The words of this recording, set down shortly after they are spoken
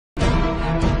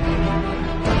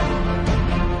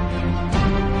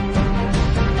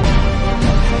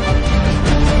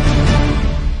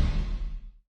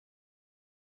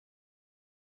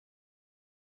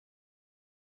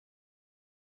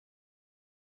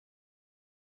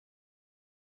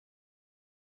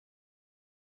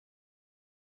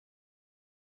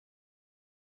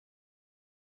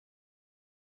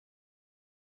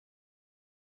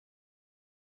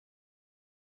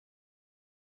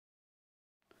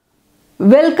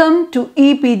Welcome to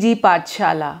EPG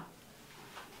Pathshala.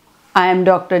 I am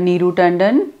Dr. Neeru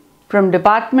Tandon from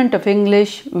Department of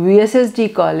English,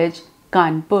 VSSD College,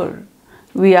 Kanpur.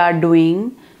 We are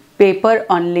doing paper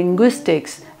on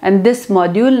linguistics and this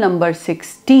module number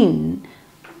 16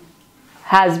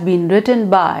 has been written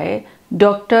by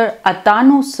Dr.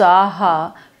 Atanu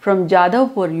Saha from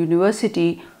Jadavpur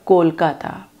University,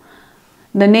 Kolkata.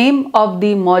 The name of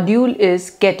the module is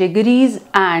Categories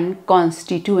and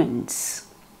Constituents.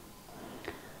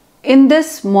 In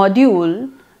this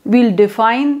module, we'll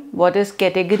define what is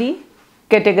category.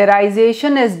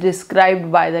 Categorization is described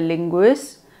by the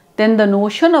linguist, then the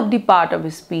notion of the part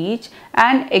of speech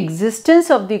and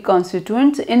existence of the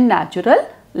constituents in natural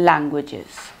languages.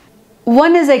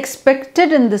 One is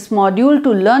expected in this module to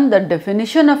learn the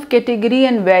definition of category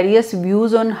and various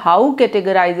views on how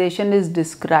categorization is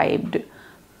described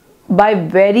by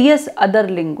various other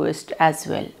linguists as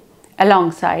well.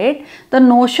 Alongside, the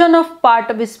notion of part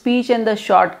of speech and the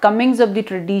shortcomings of the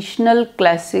traditional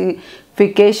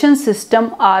classification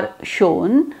system are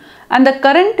shown, and the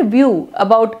current view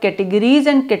about categories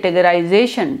and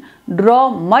categorization draw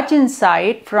much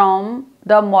insight from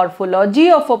the morphology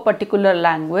of a particular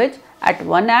language at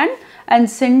one end and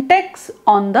syntax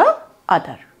on the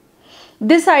other.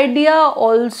 This idea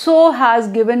also has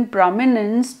given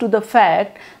prominence to the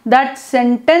fact that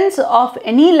sentence of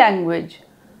any language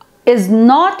is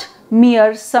not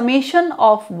mere summation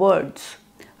of words.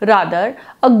 Rather,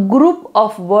 a group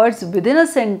of words within a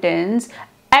sentence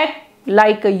act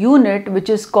like a unit which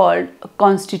is called a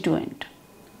constituent.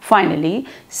 Finally,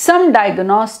 some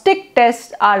diagnostic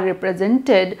tests are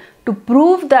represented to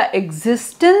prove the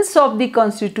existence of the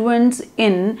constituents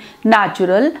in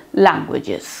natural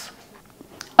languages.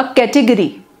 A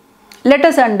category. Let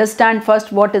us understand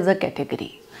first what is a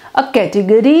category. A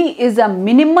category is a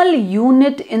minimal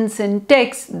unit in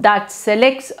syntax that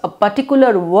selects a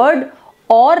particular word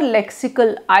or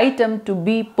lexical item to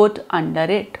be put under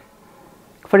it.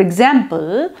 For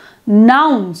example,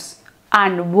 nouns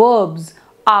and verbs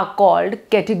are called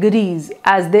categories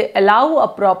as they allow a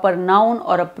proper noun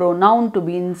or a pronoun to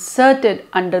be inserted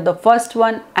under the first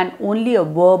one and only a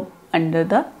verb under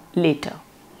the later.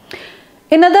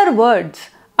 In other words,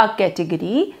 a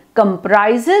category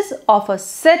comprises of a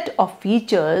set of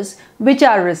features which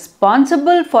are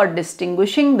responsible for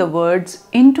distinguishing the words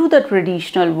into the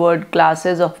traditional word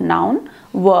classes of noun,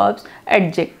 verbs,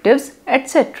 adjectives,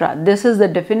 etc. This is the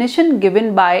definition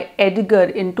given by Edgar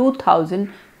in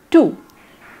 2002.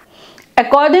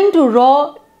 According to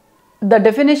Raw, the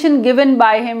definition given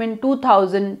by him in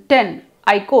 2010,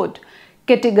 I quote,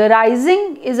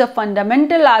 "Categorizing is a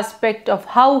fundamental aspect of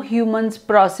how humans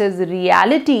process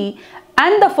reality,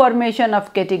 and the formation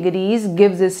of categories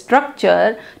gives a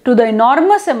structure to the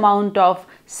enormous amount of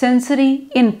sensory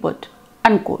input."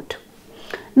 Unquote.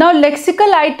 Now,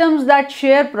 lexical items that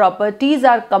share properties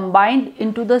are combined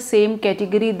into the same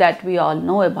category that we all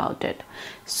know about it.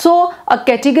 So, a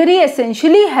category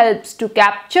essentially helps to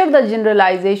capture the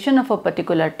generalization of a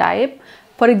particular type.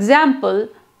 For example,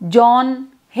 John,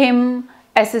 him,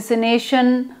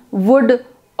 assassination would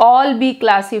all be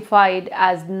classified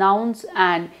as nouns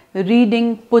and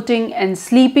reading, putting and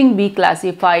sleeping be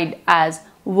classified as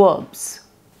verbs.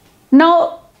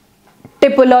 Now,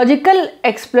 typological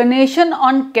explanation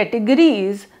on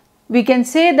categories, we can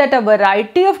say that a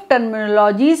variety of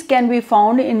terminologies can be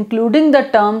found including the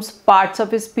terms parts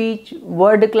of speech,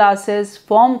 word classes,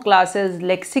 form classes,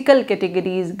 lexical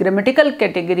categories, grammatical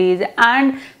categories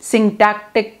and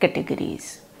syntactic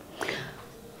categories.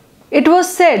 It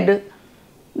was said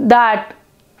that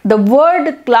the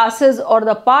word classes or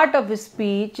the part of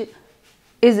speech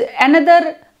is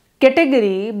another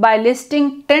category by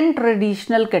listing 10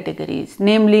 traditional categories,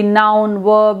 namely noun,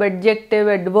 verb, adjective,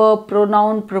 adverb,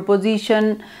 pronoun,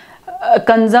 preposition,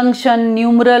 conjunction,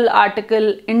 numeral,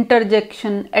 article,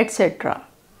 interjection, etc.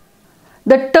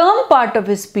 The term part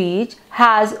of speech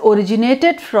has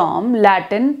originated from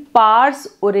Latin pars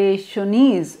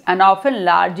orationis and often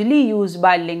largely used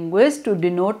by linguists to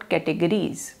denote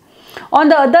categories. On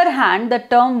the other hand, the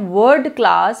term word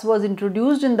class was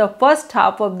introduced in the first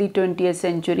half of the 20th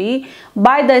century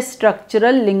by the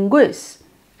structural linguists.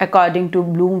 According to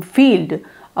Bloomfield,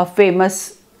 a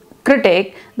famous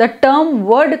critic, the term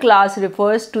word class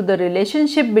refers to the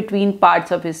relationship between parts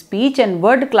of speech and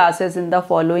word classes in the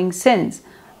following sense.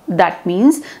 That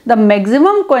means the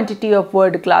maximum quantity of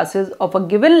word classes of a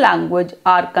given language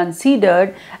are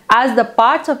considered as the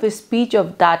parts of speech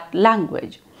of that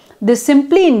language. This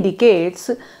simply indicates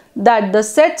that the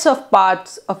sets of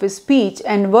parts of speech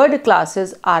and word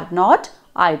classes are not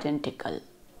identical.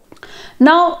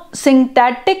 Now,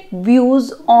 syntactic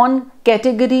views on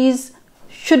categories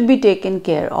should be taken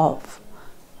care of.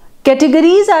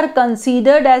 Categories are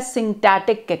considered as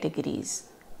syntactic categories.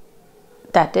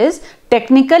 That is,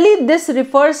 technically this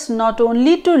refers not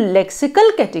only to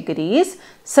lexical categories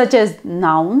such as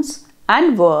nouns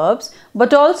and verbs,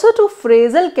 but also to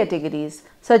phrasal categories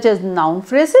such as noun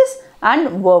phrases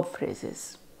and verb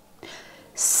phrases.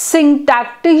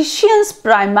 Syntacticians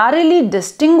primarily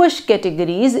distinguish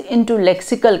categories into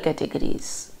lexical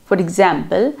categories. For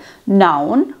example,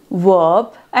 noun,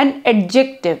 verb and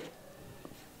adjective.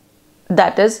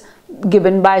 That is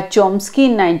given by Chomsky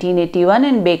in 1981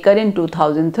 and Baker in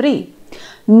 2003.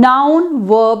 Noun,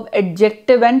 verb,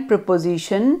 adjective and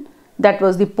preposition, that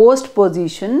was the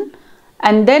postposition,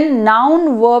 and then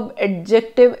noun, verb,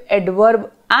 adjective,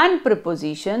 adverb and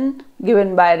preposition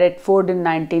given by Redford in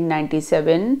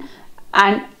 1997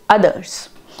 and others.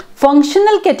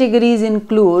 Functional categories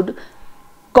include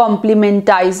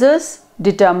complementizers,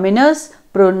 determiners,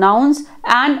 pronouns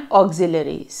and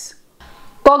auxiliaries.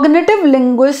 Cognitive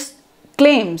linguists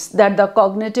claims that the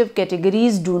cognitive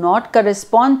categories do not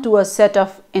correspond to a set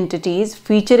of entities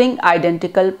featuring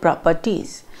identical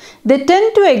properties. They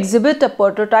tend to exhibit a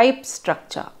prototype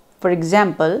structure. For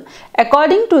example,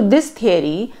 according to this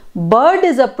theory, bird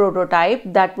is a prototype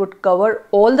that would cover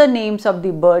all the names of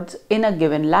the birds in a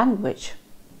given language.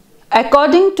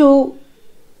 According to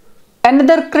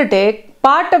another critic,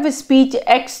 part of speech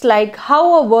acts like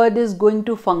how a word is going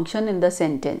to function in the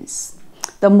sentence.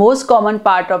 The most common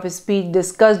part of speech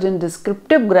discussed in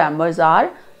descriptive grammars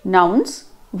are nouns,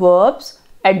 verbs,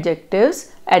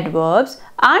 adjectives, adverbs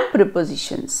and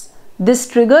prepositions. This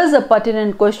triggers a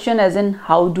pertinent question as in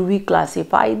how do we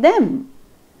classify them?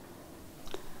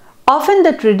 Often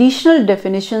the traditional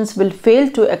definitions will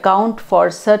fail to account for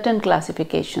certain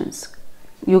classifications.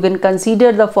 You can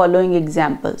consider the following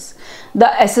examples.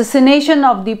 The assassination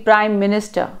of the Prime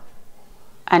Minister.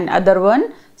 And other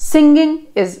one, singing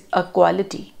is a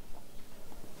quality.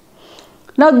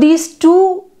 Now these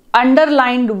two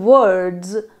underlined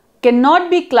words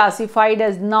cannot be classified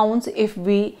as nouns if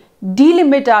we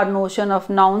delimit our notion of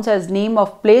nouns as name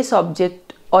of place,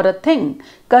 object or a thing.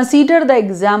 Consider the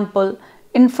example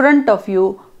in front of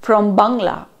you from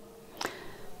Bangla.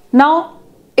 Now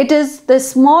it is the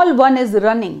small one is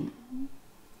running.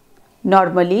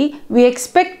 Normally we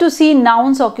expect to see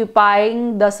nouns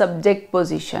occupying the subject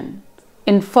position.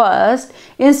 In first,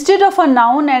 instead of a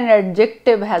noun, an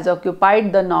adjective has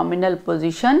occupied the nominal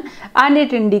position and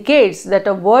it indicates that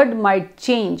a word might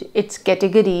change its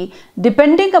category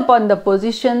depending upon the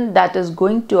position that is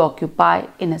going to occupy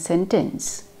in a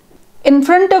sentence. In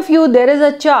front of you there is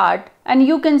a chart and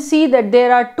you can see that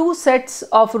there are two sets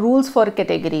of rules for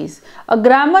categories. A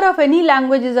grammar of any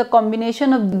language is a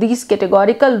combination of these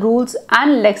categorical rules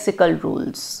and lexical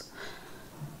rules.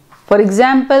 For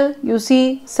example, you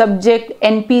see subject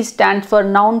NP stands for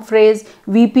noun phrase,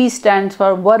 VP stands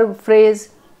for verb phrase,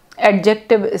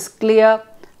 adjective is clear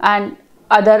and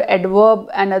other adverb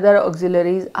and other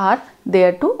auxiliaries are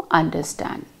there to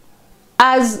understand.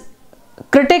 As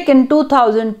critic in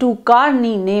 2002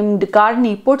 named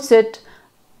Carney puts it,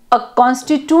 a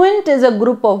constituent is a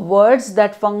group of words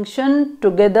that function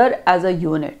together as a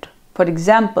unit. For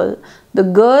example, the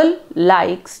girl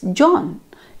likes John.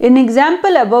 In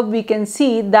example above, we can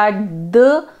see that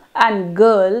the and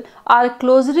girl are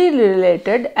closely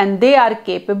related and they are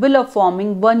capable of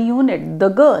forming one unit, the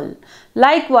girl.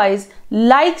 Likewise,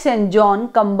 likes and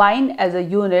John combine as a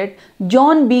unit,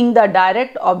 John being the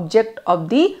direct object of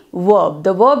the verb.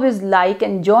 The verb is like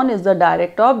and John is the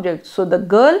direct object. So, the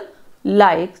girl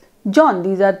likes John.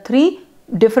 These are three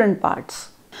different parts.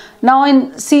 Now,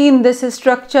 in this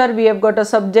structure, we have got a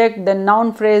subject, then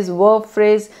noun phrase, verb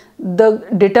phrase, the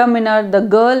determiner, the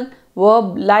girl,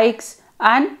 verb, likes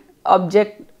and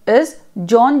object is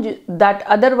John that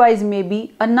otherwise may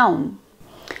be a noun.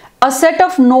 A set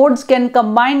of nodes can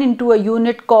combine into a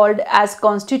unit called as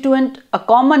constituent. A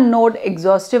common node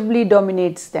exhaustively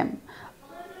dominates them.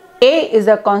 A is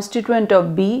a constituent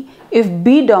of B if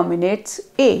B dominates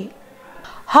A.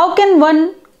 How can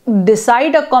one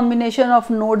decide a combination of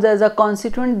nodes as a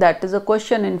constituent? That is a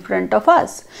question in front of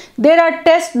us. There are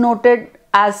tests noted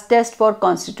as test for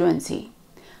constituency.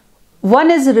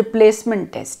 One is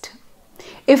replacement test.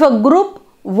 If a group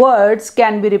words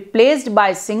can be replaced by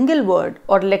a single word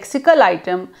or lexical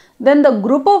item, then the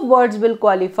group of words will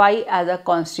qualify as a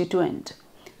constituent.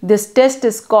 This test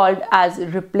is called as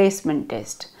replacement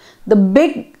test. The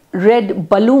big red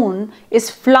balloon is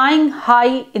flying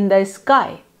high in the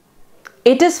sky.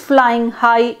 It is flying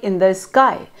high in the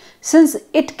sky. Since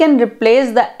it can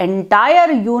replace the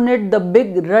entire unit, the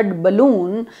big red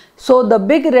balloon, so the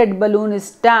big red balloon is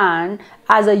stand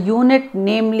as a unit,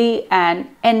 namely an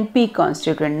NP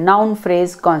constituent, noun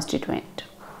phrase constituent.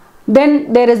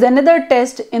 Then there is another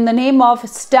test in the name of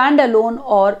standalone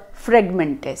or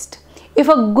fragment test. If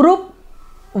a group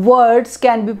words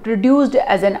can be produced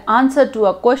as an answer to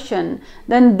a question,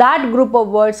 then that group of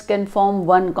words can form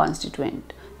one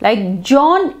constituent. Like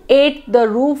John ate the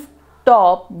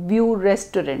rooftop view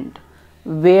restaurant.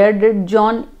 Where did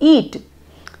John eat?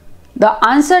 The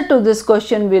answer to this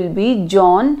question will be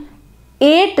John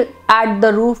ate at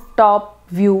the rooftop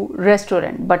view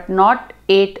restaurant, but not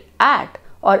ate at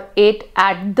or ate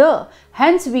at the.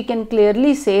 Hence we can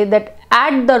clearly say that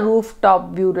at the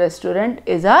rooftop view restaurant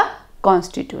is a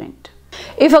constituent.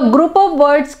 If a group of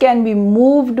words can be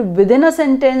moved within a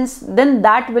sentence, then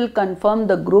that will confirm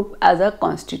the group as a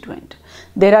constituent.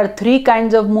 There are three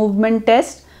kinds of movement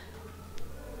tests.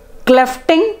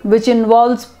 Clefting, which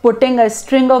involves putting a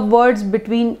string of words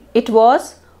between it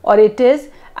was or it is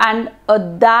and a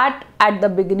that at the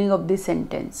beginning of the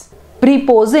sentence.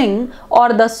 Preposing,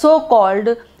 or the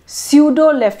so-called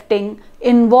pseudo-lefting,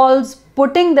 involves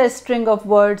putting the string of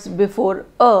words before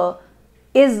a,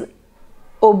 is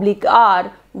oblique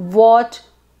r, what,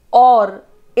 or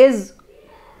is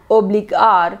oblique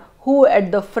r, who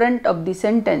at the front of the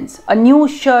sentence. A new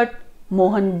shirt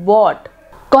Mohan bought.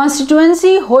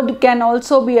 Constituency hood can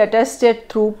also be attested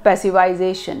through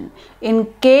passivization.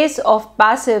 In case of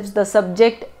passives, the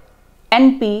subject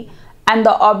NP and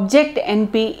the object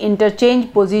NP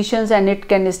interchange positions and it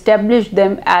can establish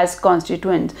them as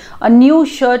constituents. A new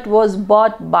shirt was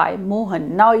bought by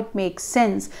Mohan. Now it makes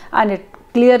sense and it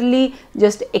clearly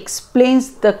just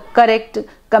explains the correct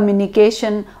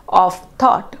communication of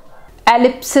thought.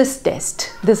 Ellipsis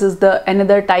test. This is the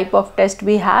another type of test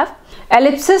we have.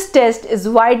 Ellipsis test is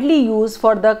widely used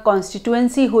for the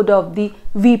constituency hood of the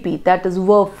VP, that is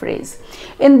verb phrase.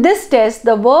 In this test,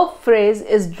 the verb phrase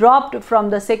is dropped from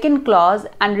the second clause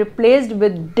and replaced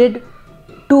with did,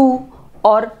 to,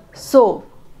 or so.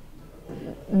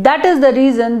 That is the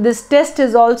reason this test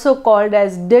is also called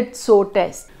as did so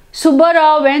test.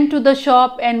 Subbarao went to the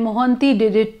shop and Mohanty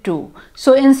did it too.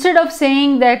 So instead of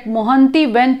saying that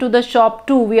Mohanty went to the shop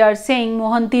too, we are saying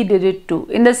Mohanty did it too.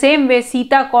 In the same way,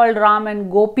 Sita called Ram and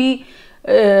Gopi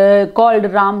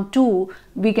called Ram too.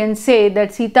 We can say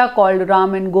that Sita called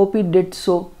Ram and Gopi did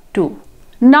so too.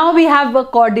 Now we have a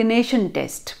coordination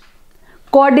test.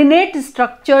 Coordinate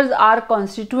structures are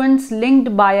constituents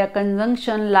linked by a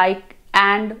conjunction like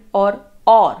and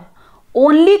or.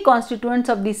 Only constituents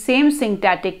of the same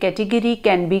syntactic category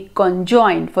can be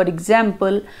conjoined. For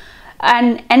example,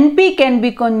 an NP can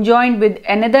be conjoined with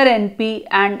another NP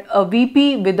and a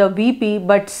VP with a VP,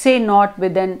 but say not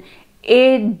with an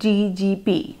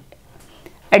ADGP.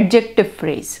 Adjective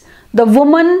phrase. The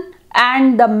woman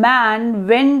and the man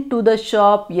went to the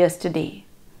shop yesterday.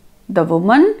 The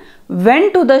woman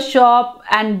went to the shop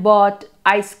and bought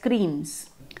ice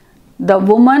creams. The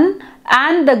woman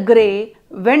and the grey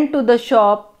went to the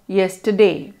shop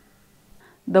yesterday.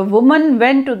 The woman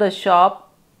went to the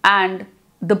shop and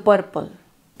the purple.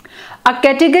 A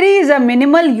category is a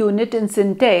minimal unit in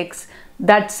syntax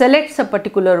that selects a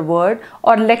particular word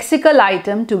or lexical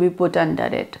item to be put under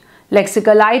it.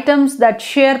 Lexical items that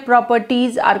share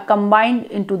properties are combined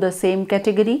into the same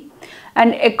category,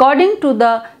 and according to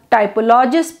the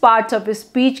typologist, parts of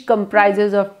speech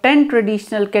comprises of 10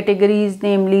 traditional categories,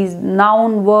 namely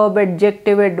noun, verb,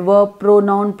 adjective, adverb,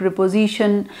 pronoun,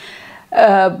 preposition,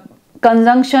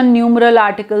 conjunction, numeral,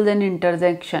 articles and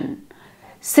interjection.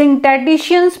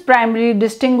 Syntacticians primarily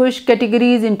distinguish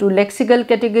categories into lexical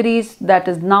categories, that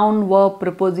is noun, verb,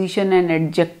 preposition and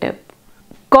adjective.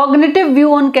 Cognitive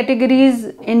view on categories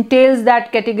entails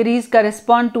that categories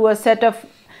correspond to a set of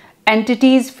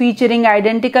entities featuring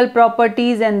identical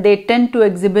properties and they tend to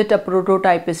exhibit a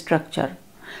prototype structure.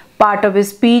 Part of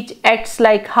speech acts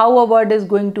like how a word is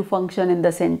going to function in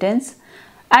the sentence,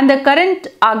 and the current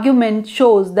argument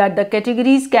shows that the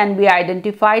categories can be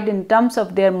identified in terms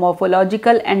of their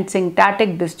morphological and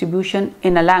syntactic distribution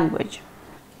in a language.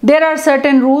 There are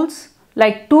certain rules,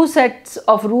 like 2 sets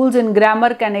of rules in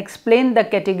grammar can explain the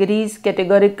categories,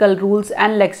 categorical rules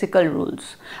and lexical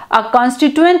rules. A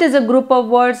constituent is a group of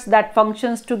words that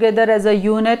functions together as a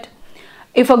unit.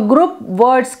 If a group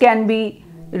words can be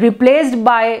replaced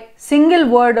by single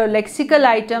word or lexical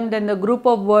item, then the group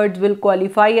of words will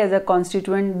qualify as a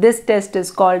constituent. This test is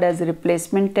called as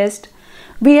replacement test.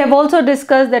 We have also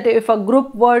discussed that if a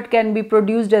group word can be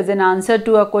produced as an answer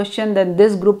to a question, then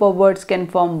this group of words can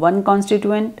form one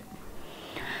constituent.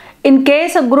 In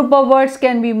case a group of words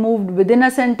can be moved within a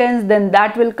sentence, then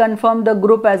that will confirm the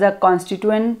group as a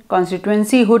constituent.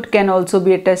 Constituencyhood can also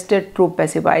be attested through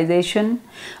passivization.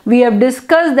 We have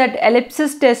discussed that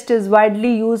ellipsis test is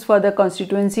widely used for the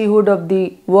constituencyhood of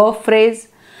the verb phrase,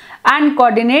 and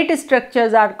coordinate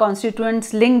structures are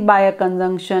constituents linked by a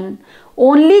conjunction.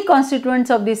 Only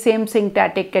constituents of the same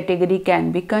syntactic category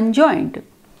can be conjoined.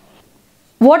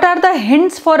 What are the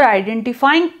hints for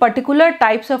identifying particular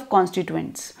types of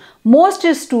constituents? Most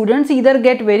students either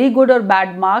get very good or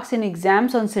bad marks in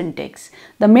exams on syntax.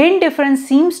 The main difference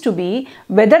seems to be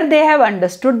whether they have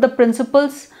understood the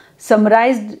principles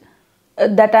summarized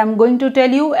that I am going to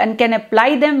tell you and can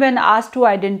apply them when asked to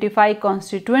identify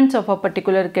constituents of a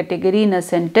particular category in a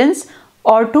sentence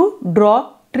or to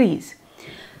draw trees.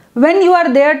 When you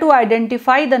are there to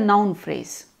identify the noun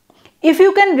phrase, if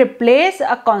you can replace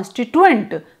a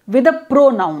constituent with a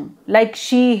pronoun like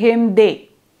she, him, they,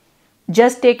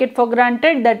 just take it for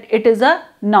granted that it is a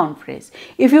noun phrase.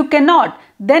 If you cannot,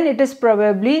 then it is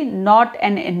probably not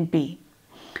an NP.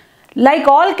 Like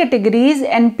all categories,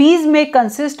 NPs may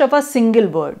consist of a single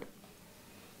word.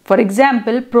 For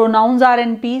example, pronouns are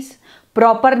NPs.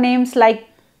 Proper names like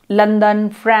London,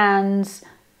 France,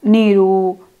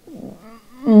 Nehru,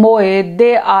 Mohit,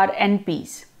 they are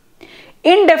NPs.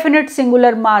 Indefinite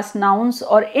singular mass nouns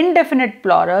or indefinite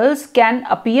plurals can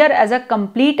appear as a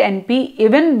complete NP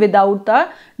even without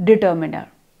the determiner.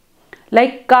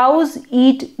 Like cows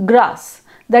eat grass.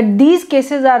 That these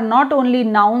cases are not only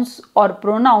nouns or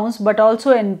pronouns but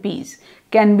also NPs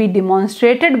can be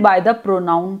demonstrated by the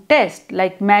pronoun test,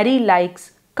 like Mary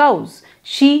likes cows,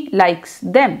 she likes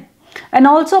them, and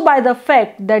also by the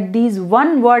fact that these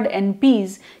one-word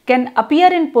NPs can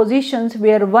appear in positions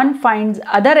where one finds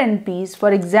other NPs,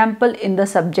 for example in the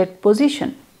subject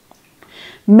position.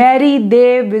 Mary,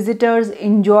 they, visitors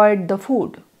enjoyed the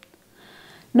food.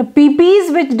 Now,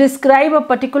 PPs which describe a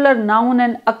particular noun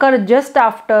and occur just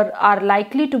after are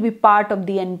likely to be part of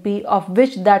the NP of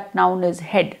which that noun is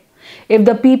head. If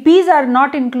the PPs are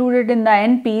not included in the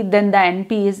NP, then the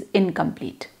NP is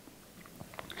incomplete.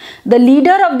 The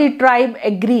leader of the tribe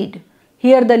agreed.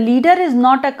 Here the leader is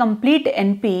not a complete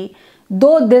NP,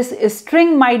 though this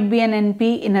string might be an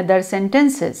NP in other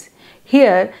sentences.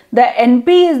 Here the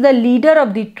NP is the leader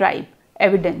of the tribe,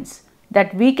 evidence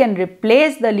that we can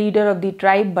replace the leader of the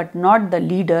tribe but not the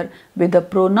leader with a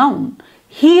pronoun.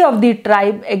 He of the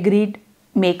tribe agreed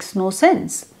makes no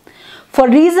sense. For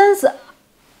reasons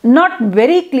not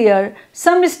very clear,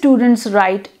 some students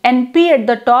write NP at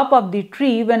the top of the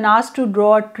tree when asked to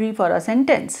draw a tree for a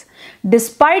sentence,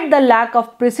 despite the lack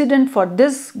of precedent for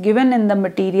this given in the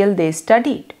material they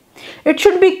studied. It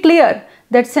should be clear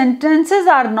that sentences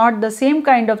are not the same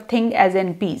kind of thing as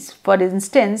NPs. For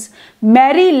instance,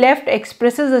 Mary left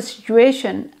expresses a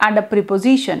situation and a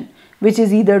preposition which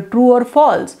is either true or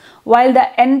false, while the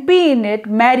NP in it,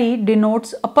 Mary,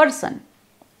 denotes a person.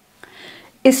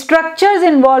 Structures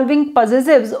involving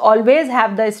possessives always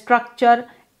have the structure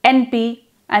NP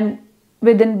and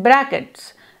within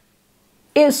brackets.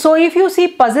 So if you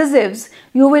see possessives,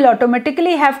 you will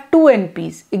automatically have two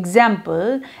NPs.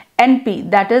 Example,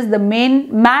 NP, that is the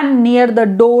man near the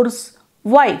door's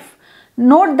wife.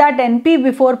 Note that NP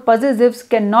before possessives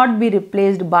cannot be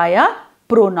replaced by a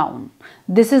pronoun.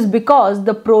 This is because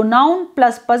the pronoun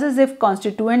plus possessive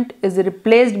constituent is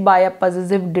replaced by a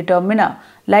possessive determiner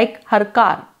like her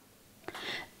car.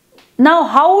 Now,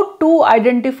 how to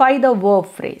identify the verb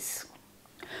phrase?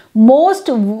 Most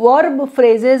verb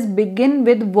phrases begin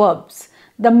with verbs.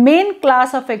 The main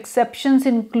class of exceptions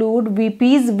include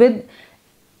VPs with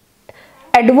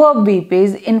adverb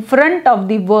VPs in front of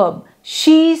the verb.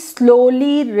 She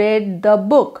slowly read the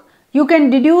book. You can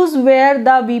deduce where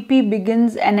the VP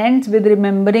begins and ends with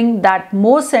remembering that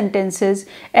most sentences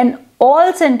and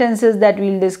all sentences that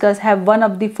we will discuss have one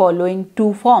of the following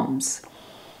two forms,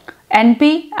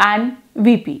 NP and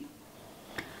VP.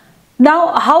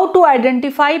 Now, how to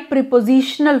identify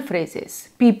prepositional phrases,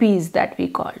 PPs that we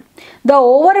call. The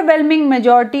overwhelming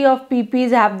majority of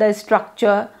PPs have the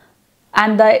structure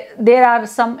and there are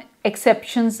some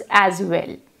exceptions as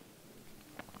well.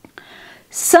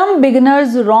 Some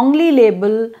beginners wrongly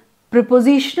label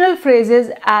prepositional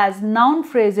phrases as noun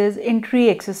phrases in tree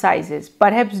exercises,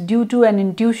 perhaps due to an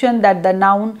intuition that the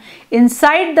noun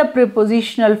inside the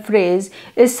prepositional phrase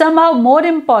is somehow more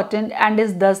important and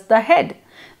is thus the head.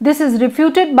 This is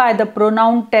refuted by the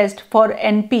pronoun test for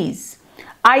NPs.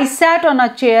 I sat on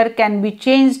a chair can be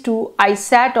changed to I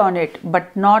sat on it,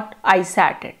 but not I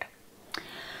sat it.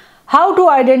 How to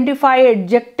identify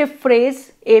adjective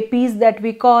phrase, APs that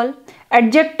we call.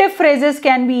 Adjective phrases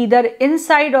can be either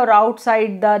inside or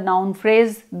outside the noun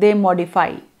phrase they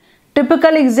modify.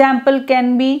 Typical example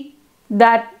can be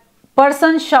that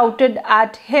person shouted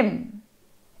at him.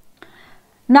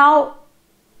 Now,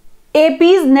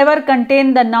 APs never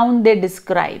contain the noun they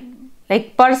describe.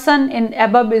 Like person in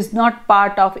above is not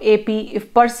part of AP.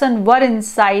 If person were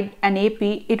inside an AP,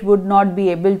 it would not be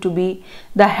able to be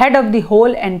the head of the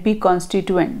whole NP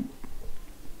constituent.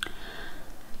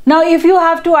 Now, if you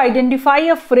have to identify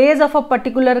a phrase of a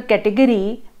particular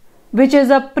category, which is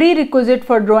a prerequisite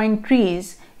for drawing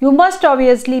trees, you must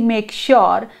obviously make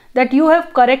sure that you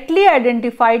have correctly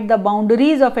identified the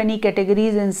boundaries of any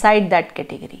categories inside that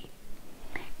category.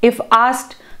 If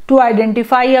asked to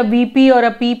identify a VP or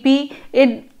a PP,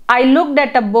 I looked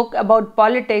at a book about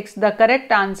politics, the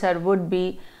correct answer would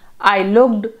be I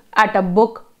looked at a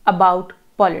book about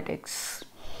politics.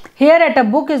 Here at a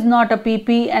book is not a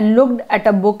PP and looked at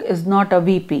a book is not a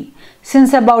VP.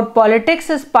 Since about politics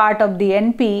is part of the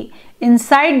NP,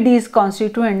 inside these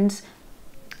constituents,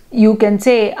 you can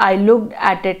say I looked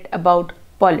at it about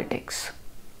politics.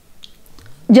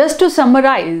 Just to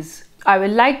summarize, I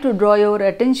would like to draw your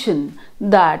attention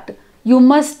that you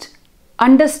must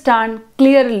understand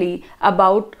clearly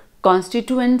about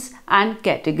constituents and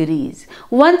categories.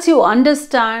 Once you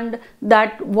understand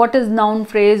that what is noun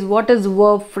phrase, what is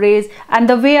verb phrase, and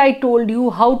the way I told you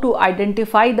how to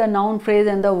identify the noun phrase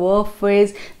and the verb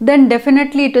phrase, then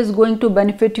definitely it is going to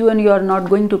benefit you and you are not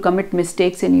going to commit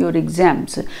mistakes in your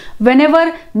exams.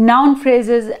 Whenever noun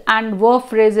phrases and verb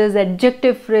phrases,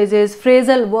 adjective phrases,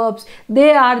 phrasal verbs,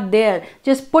 they are there,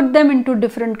 just put them into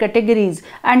different categories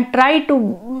and try to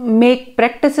make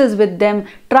practices with them.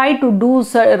 Try to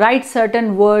write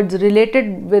certain words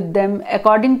related with them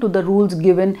according to the rules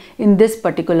given in this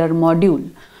particular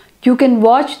module. You can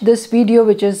watch this video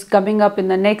which is coming up in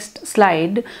the next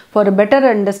slide for a better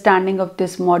understanding of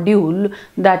this module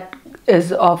that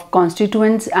is of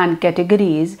constituents and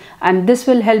categories, and this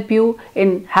will help you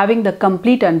in having the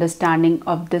complete understanding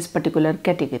of this particular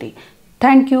category.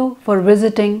 Thank you for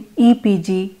visiting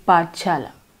EPG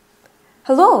Pathshala.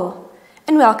 Hello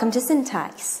and welcome to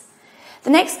Syntax. The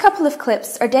next couple of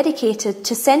clips are dedicated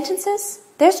to sentences,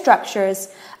 their structures,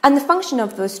 and the function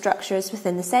of those structures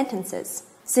within the sentences.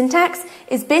 Syntax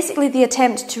is basically the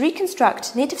attempt to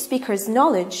reconstruct native speakers'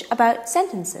 knowledge about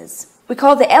sentences. We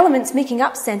call the elements making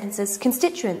up sentences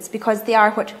constituents because they are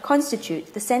what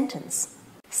constitute the sentence.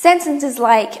 Sentences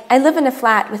like, I live in a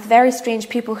flat with very strange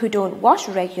people who don't wash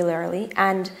regularly,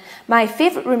 and my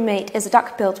favourite roommate is a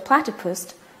duck-billed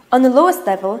platypus, on the lowest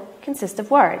level consist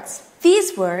of words.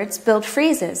 These words build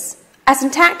phrases, a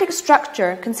syntactic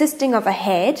structure consisting of a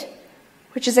head,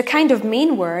 which is a kind of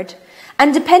main word,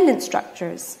 and dependent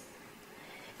structures.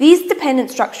 These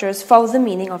dependent structures follow the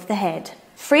meaning of the head.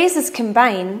 Phrases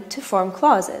combine to form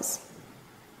clauses.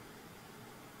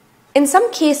 In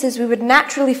some cases, we would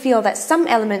naturally feel that some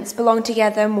elements belong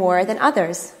together more than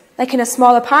others, like in a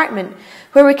small apartment,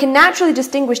 where we can naturally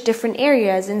distinguish different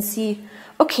areas and see,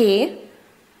 okay,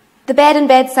 the bed and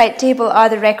bedside table are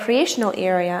the recreational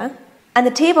area, and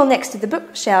the table next to the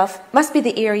bookshelf must be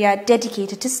the area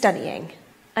dedicated to studying.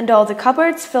 And all the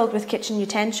cupboards filled with kitchen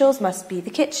utensils must be the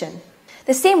kitchen.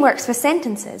 The same works for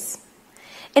sentences.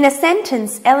 In a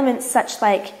sentence, elements such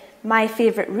like my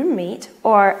favourite roommate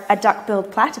or a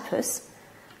duck-billed platypus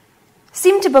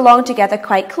seem to belong together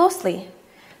quite closely,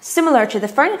 similar to the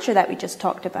furniture that we just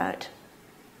talked about.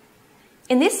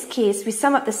 In this case, we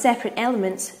sum up the separate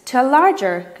elements to a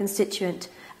larger constituent,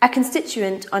 a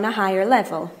constituent on a higher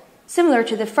level, similar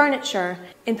to the furniture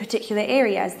in particular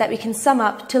areas that we can sum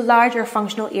up to larger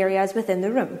functional areas within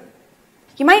the room.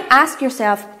 You might ask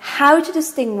yourself how to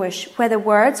distinguish whether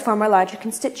words form a larger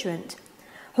constituent.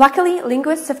 Luckily,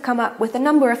 linguists have come up with a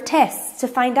number of tests to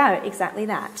find out exactly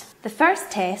that. The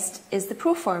first test is the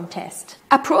proform test.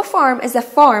 A proform is a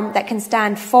form that can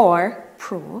stand for,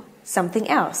 pro, something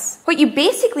else. What you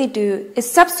basically do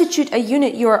is substitute a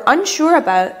unit you are unsure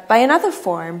about by another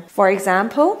form. For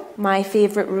example, my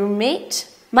favourite roommate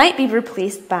might be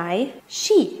replaced by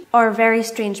she, or very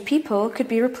strange people could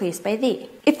be replaced by they.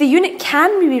 If the unit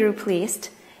can be replaced,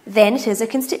 then it is a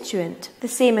constituent. The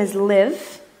same as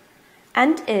live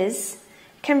and is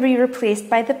can be replaced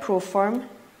by the proform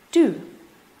do.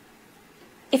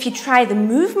 If you try the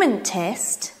movement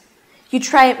test, you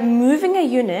try moving a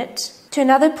unit to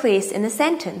another place in the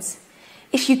sentence.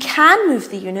 If you can move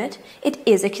the unit, it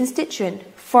is a constituent.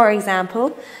 For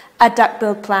example, a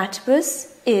duck-billed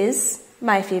platypus is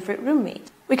my favourite roommate.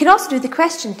 We can also do the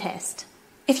question test.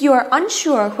 If you are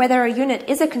unsure whether a unit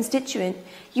is a constituent,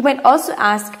 you might also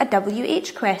ask a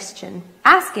WH question,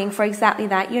 asking for exactly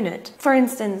that unit. For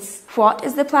instance, what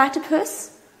is the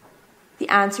platypus? The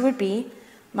answer would be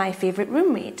my favourite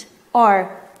roommate.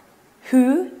 Or,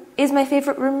 who is my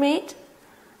favourite roommate?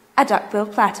 A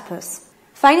duck-billed platypus.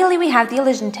 Finally, we have the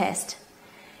elision test.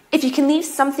 If you can leave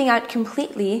something out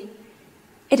completely,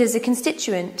 it is a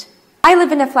constituent. I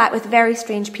live in a flat with very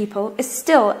strange people is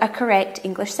still a correct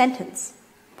English sentence.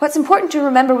 What's important to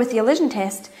remember with the elision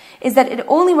test is that it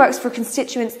only works for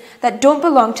constituents that don't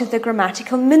belong to the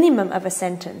grammatical minimum of a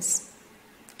sentence.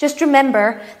 Just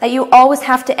remember that you always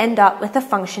have to end up with a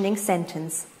functioning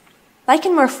sentence. Like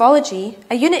in morphology,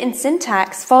 a unit in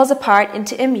syntax falls apart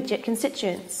into immediate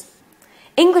constituents.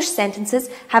 English sentences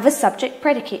have a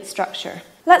subject-predicate structure.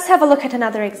 Let's have a look at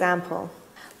another example.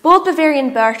 Bold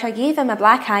Bavarian Bertha gave him a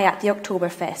black eye at the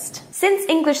Oktoberfest. Since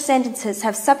English sentences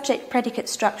have subject-predicate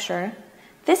structure,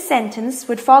 this sentence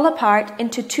would fall apart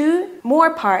into two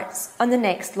more parts on the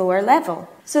next lower level.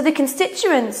 So the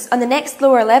constituents on the next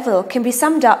lower level can be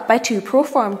summed up by two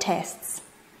proform tests.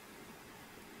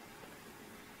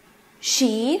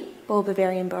 She, Bold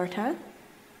Bavarian Bertha,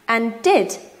 and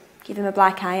did give him a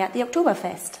black eye at the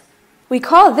Oktoberfest. We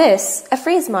call this a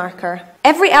phrase marker.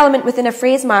 Every element within a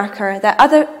phrase marker that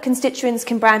other constituents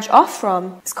can branch off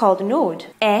from is called a node.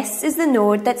 S is the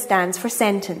node that stands for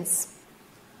sentence.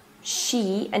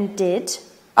 She and did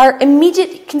are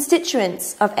immediate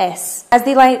constituents of S, as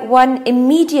they lie one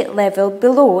immediate level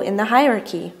below in the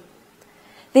hierarchy.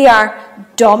 They are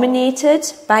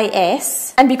dominated by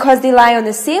S, and because they lie on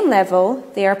the same level,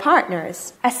 they are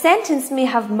partners. A sentence may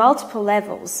have multiple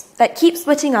levels that keep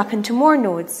splitting up into more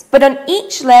nodes, but on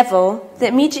each level, the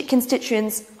immediate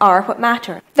constituents are what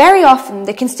matter. Very often,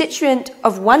 the constituent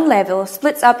of one level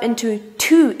splits up into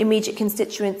two immediate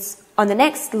constituents on the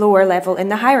next lower level in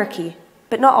the hierarchy,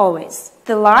 but not always.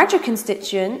 The larger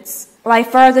constituents lie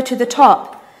further to the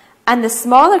top, and the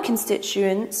smaller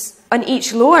constituents on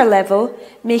each lower level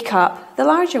make up the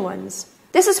larger ones.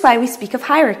 This is why we speak of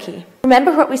hierarchy.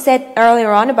 Remember what we said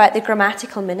earlier on about the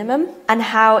grammatical minimum and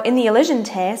how in the elision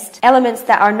test, elements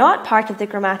that are not part of the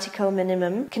grammatical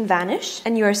minimum can vanish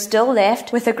and you are still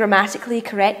left with a grammatically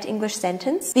correct English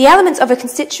sentence. The elements of a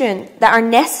constituent that are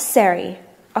necessary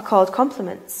are called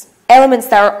complements. Elements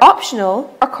that are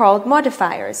optional are called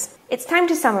modifiers. It's time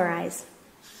to summarize.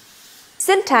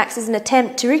 Syntax is an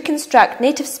attempt to reconstruct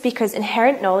native speakers'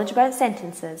 inherent knowledge about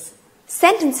sentences.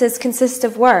 Sentences consist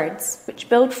of words, which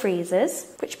build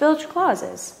phrases, which build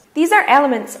clauses. These are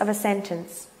elements of a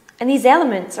sentence, and these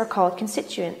elements are called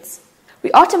constituents.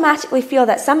 We automatically feel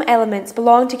that some elements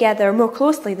belong together more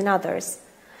closely than others.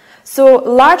 So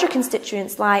larger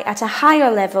constituents lie at a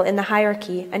higher level in the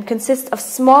hierarchy and consist of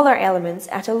smaller elements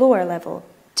at a lower level.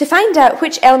 To find out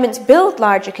which elements build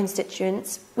larger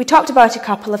constituents, we talked about a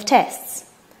couple of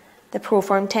tests. The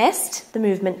proform test, the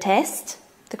movement test,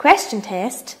 the question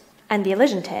test, and the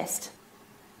elision test.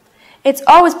 It's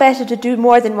always better to do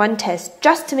more than one test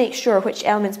just to make sure which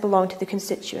elements belong to the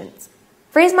constituents.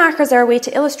 Phrase markers are a way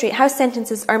to illustrate how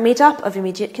sentences are made up of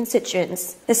immediate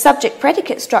constituents. The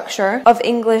subject-predicate structure of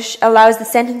English allows the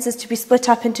sentences to be split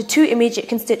up into two immediate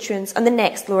constituents on the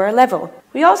next lower level.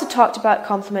 We also talked about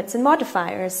complements and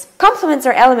modifiers. Complements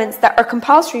are elements that are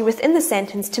compulsory within the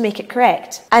sentence to make it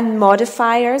correct, and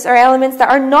modifiers are elements that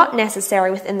are not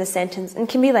necessary within the sentence and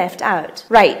can be left out.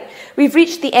 Right, we've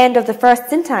reached the end of the first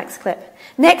syntax clip.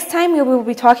 Next time we will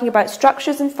be talking about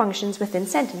structures and functions within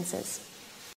sentences.